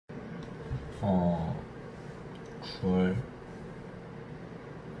9월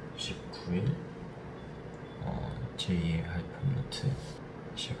 19일 제2의 하이픈노트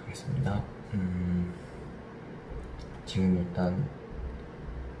시작하겠습니다. 지금 일단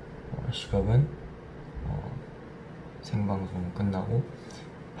시각은 생방송 끝나고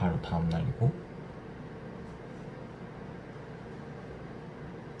바로 다음 날이고,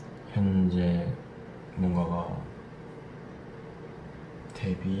 현재 뭔가가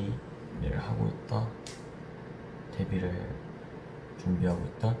데뷔를 하고 있다, 데뷔를 준비하고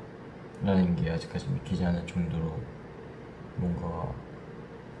있다 라는 게 아직까지 믿기지 않을 정도로 뭔가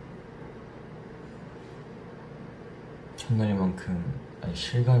첫날만큼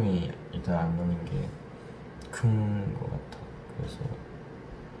실감이 일단 안 나는 게 큰 것 같아. 그래서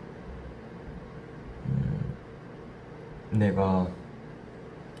내가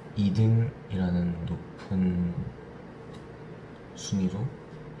 2등이라는 높은 순위로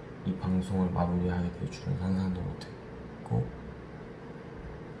이 방송을 마무리하게 될 줄은 상상도 못했고,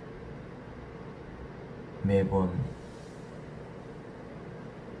 매번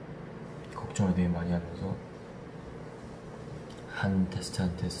걱정을 되게 많이 하면서 한 테스트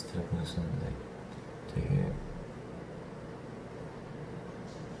한 테스트를 보냈었는데, 되게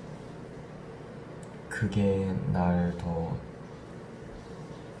그게 날 더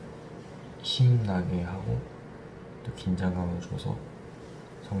힘나게 하고 또 긴장감을 줘서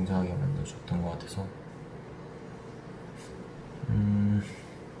성장하게 만들어줬던 것 같아서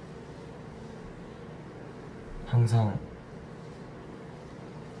항상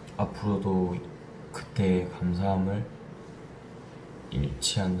앞으로도 그때의 감사함을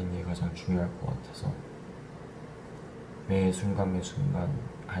잃지 않는 게 가장 중요할 것 같아서, 매 순간 매 순간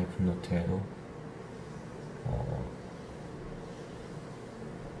하이픈노트에도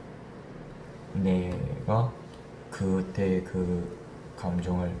내가 그때 그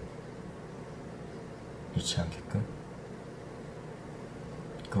감정을 잃지 않게끔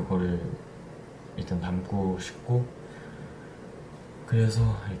그거를 일단 담고 싶고, 그래서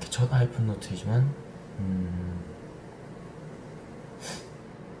이렇게 첫 하이픈노트이지만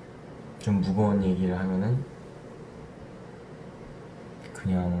좀 무거운 얘기를 하면은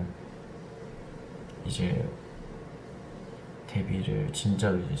그냥 이제 데뷔를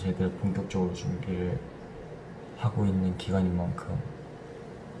진짜로 이제 제대로 본격적으로 준비를 하고 있는 기간인 만큼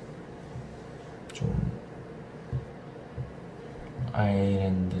좀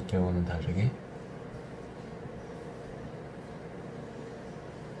아일랜드 때와는 다르게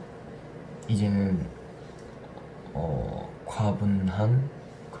이제는 과분한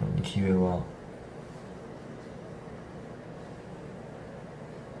그런 기회와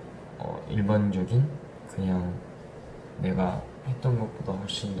일반적인 그냥 내가 했던 것보다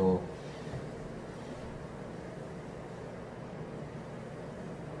훨씬 더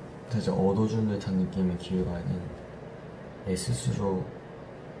살짝 얻어준 듯한 느낌의 기회가 아닌 내 스스로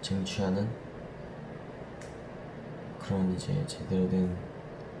쟁취하는 그런 이제 제대로 된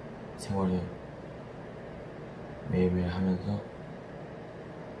생활을 매일매일 하면서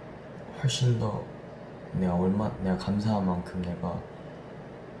훨씬 더 내가 감사한 만큼 내가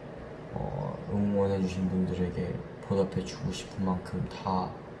응원해주신 분들에게 보답해주고 싶은 만큼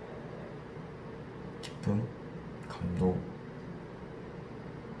다 기쁨, 감동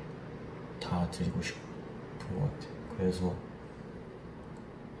다 드리고 싶은 것 같아. 그래서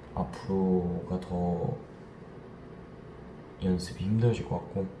앞으로가 더 연습이 힘들어질 것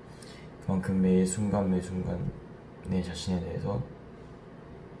같고, 그만큼 매 순간 매 순간 내 자신에 대해서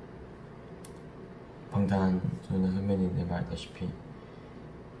방탄소년단 선배님들 말했다시피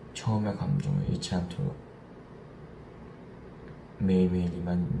처음의 감정을 잃지 않도록 매일매일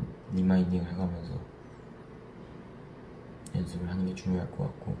리마인딩을 해가면서 연습을 하는 게 중요할 것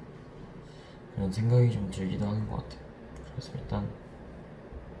같고, 그런 생각이 좀 들기도 하는 것 같아요. 그래서 일단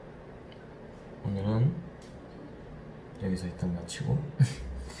오늘은 여기서 일단 마치고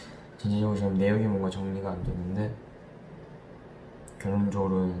전체적으로 지금 내용이 뭔가 정리가 안 되는데,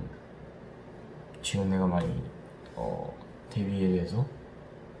 결론적으로는 지금 내가 많이 데뷔에 대해서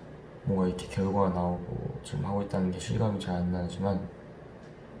뭔가 이렇게 결과가 나오고 지금 하고 있다는 게 실감이 잘 안 나지만,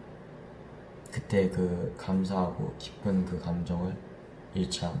 그때 그 감사하고 기쁜 그 감정을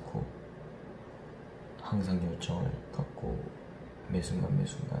잃지 않고 항상 열정을 갖고 매 순간 매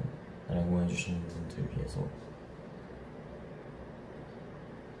순간 나를 응원해주시는 분들 위해서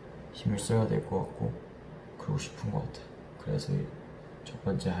힘을 써야 될 것 같고 그러고 싶은 것 같아. 그래서 첫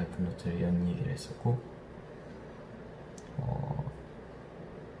번째 하이픈노트를 이런 얘기를 했었고,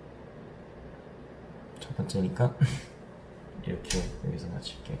 첫 번째니까 이렇게 여기서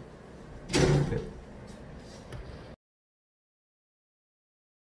마칠게. 끝.